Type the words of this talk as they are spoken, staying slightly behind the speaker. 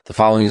The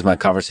following is my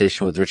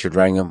conversation with Richard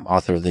Wrangham,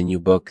 author of the new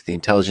book, The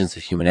Intelligence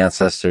of Human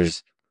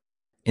Ancestors.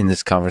 In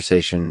this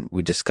conversation,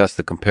 we discuss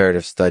the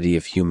comparative study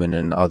of human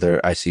and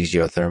other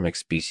otherisogeothermic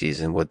species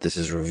and what this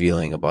is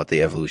revealing about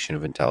the evolution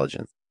of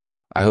intelligence.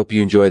 I hope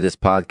you enjoy this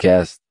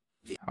podcast.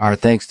 Our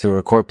thanks to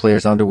Record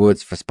Players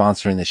Underwoods for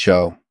sponsoring the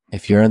show.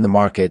 If you're in the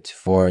market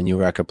for a new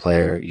record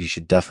player, you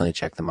should definitely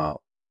check them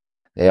out.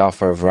 They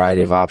offer a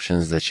variety of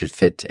options that should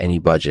fit any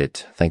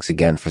budget. Thanks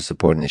again for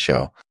supporting the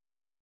show.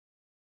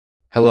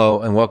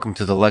 Hello, and welcome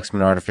to the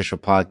Lexman Artificial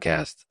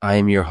Podcast. I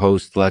am your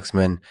host,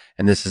 Lexman,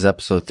 and this is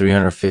episode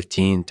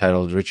 315,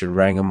 titled Richard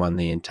Wrangham on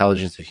the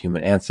Intelligence of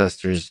Human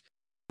Ancestors.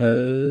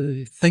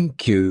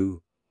 Thank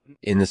you.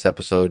 In this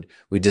episode,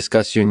 we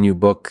discuss your new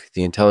book,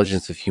 The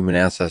Intelligence of Human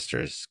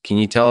Ancestors. Can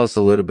you tell us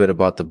a little bit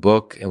about the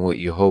book and what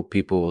you hope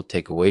people will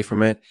take away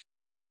from it?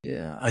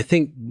 Yeah, I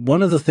think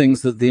one of the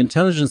things that The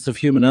Intelligence of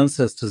Human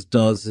Ancestors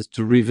does is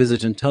to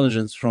revisit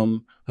intelligence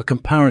from a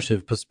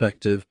comparative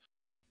perspective.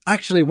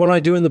 Actually, what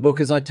I do in the book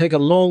is I take a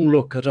long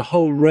look at a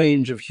whole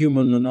range of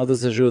human and other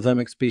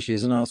otherisogeothermic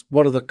species and ask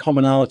what are the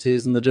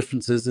commonalities and the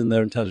differences in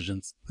their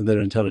intelligence. And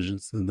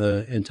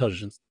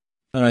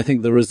I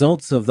think the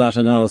results of that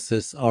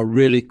analysis are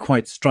really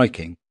quite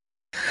striking.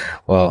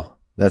 Well,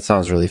 that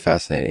sounds really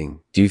fascinating.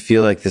 Do you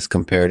feel like this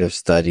comparative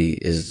study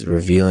is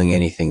revealing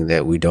anything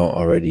that we don't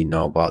already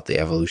know about the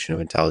evolution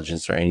of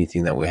intelligence or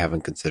anything that we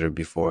haven't considered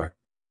before?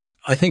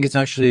 I think it's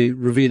actually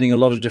revealing a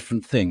lot of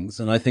different things.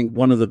 And I think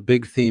one of the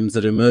big themes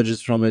that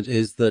emerges from it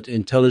is that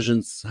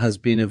intelligence has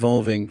been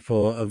evolving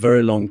for a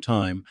very long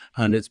time,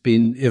 and it's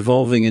been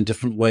evolving in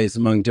different ways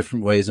among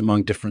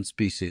different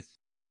species.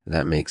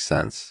 That makes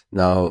sense.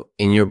 Now,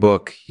 in your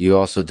book, you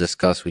also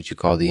discuss what you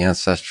call the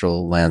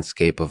ancestral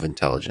landscape of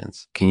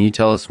intelligence. Can you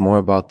tell us more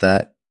about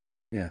that?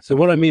 Yeah. So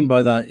what I mean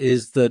by that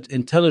is that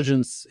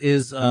intelligence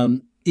is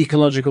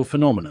ecological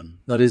phenomenon.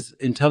 That is,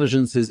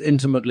 intelligence is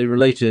intimately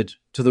related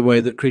to the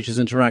way that creatures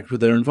interact with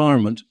their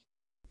environment.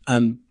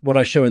 And what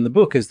I show in the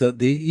book is that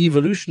the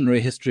evolutionary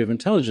history of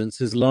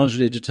intelligence is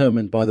largely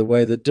determined by the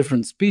way that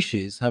different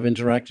species have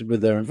interacted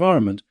with their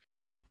environment.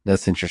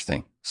 That's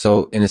interesting.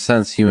 So, in a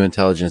sense, human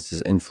intelligence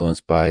is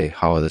influenced by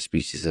how other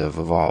species have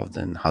evolved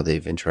and how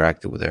they've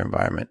interacted with their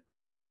environment.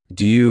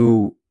 Do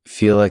you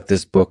feel like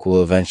this book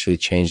will eventually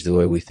change the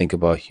way we think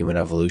about human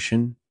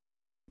evolution?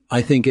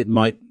 I think it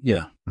might,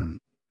 yeah.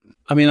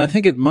 I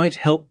think it might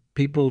help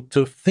people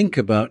to think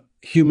about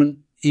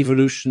human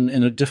evolution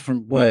in a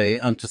different way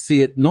and to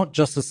see it not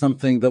just as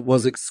something that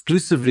was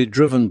exclusively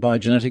driven by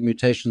genetic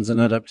mutations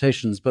and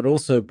adaptations, but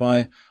also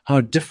by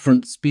how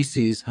different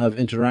species have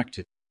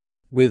interacted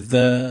with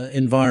their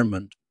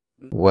environment.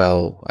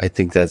 Well, I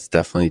think that's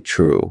definitely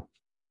true.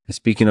 And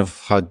speaking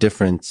of how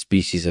different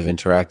species have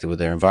interacted with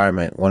their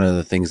environment, one of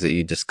the things that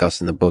you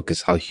discuss in the book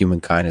is how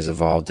humankind has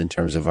evolved in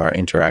terms of our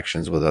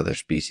interactions with other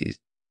species.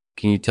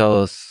 Can you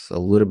tell us a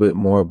little bit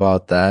more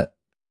about that?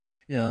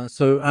 Yeah,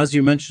 so as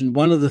you mentioned,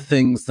 one of the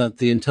things that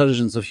the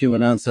intelligence of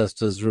human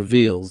ancestors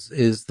reveals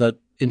is that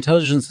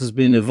intelligence has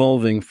been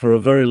evolving for a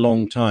very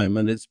long time,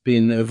 and it's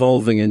been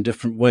evolving in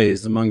different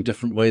ways among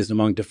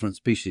different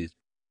species.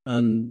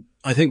 And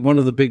I think one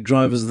of the big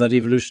drivers of that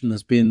evolution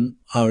has been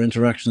our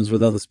interactions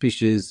with other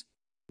species.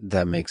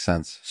 That makes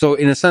sense. So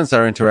in a sense,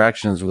 our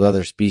interactions with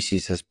other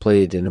species has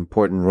played an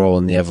important role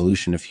in the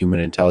evolution of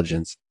human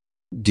intelligence.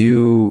 Do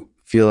you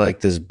feel like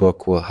this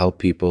book will help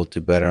people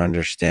to better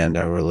understand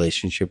our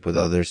relationship with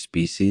other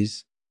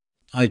species?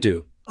 I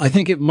do. I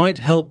think it might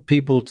help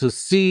people to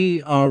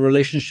see our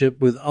relationship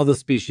with other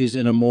species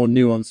in a more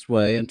nuanced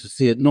way and to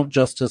see it not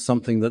just as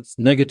something that's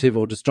negative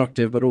or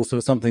destructive, but also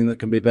something that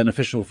can be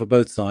beneficial for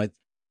both sides.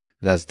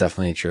 That's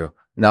definitely true.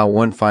 Now,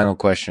 one final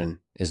question.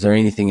 Is there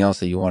anything else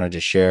that you wanted to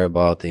share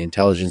about the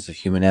intelligence of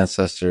human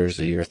ancestors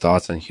or your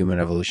thoughts on human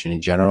evolution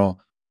in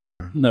general?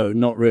 No,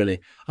 not really.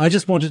 I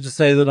just wanted to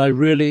say that I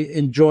really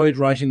enjoyed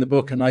writing the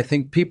book, and I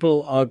think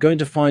people are going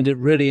to find it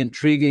really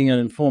intriguing and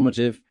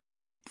informative.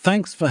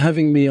 Thanks for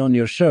having me on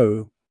your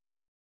show.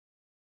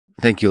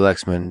 Thank you,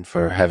 Lexman,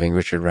 for having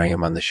Richard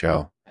Wrangham on the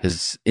show.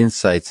 His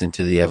insights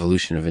into the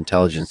evolution of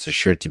intelligence are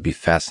sure to be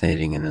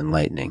fascinating and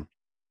enlightening.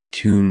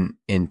 Tune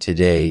in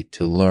today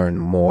to learn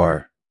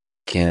more.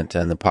 Can't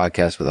end the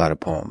podcast without a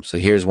poem. So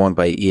here's one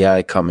by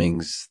E.I.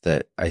 Cummings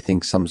that I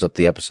think sums up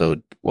the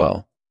episode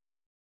well.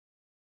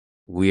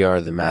 We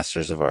are the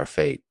masters of our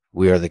fate.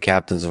 We are the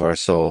captains of our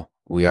soul.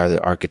 We are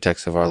the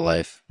architects of our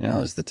life.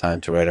 Now is the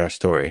time to write our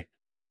story.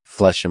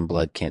 Flesh and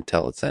blood can't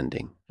tell its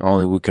ending.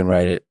 Only we can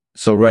write it.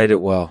 So write it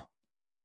well.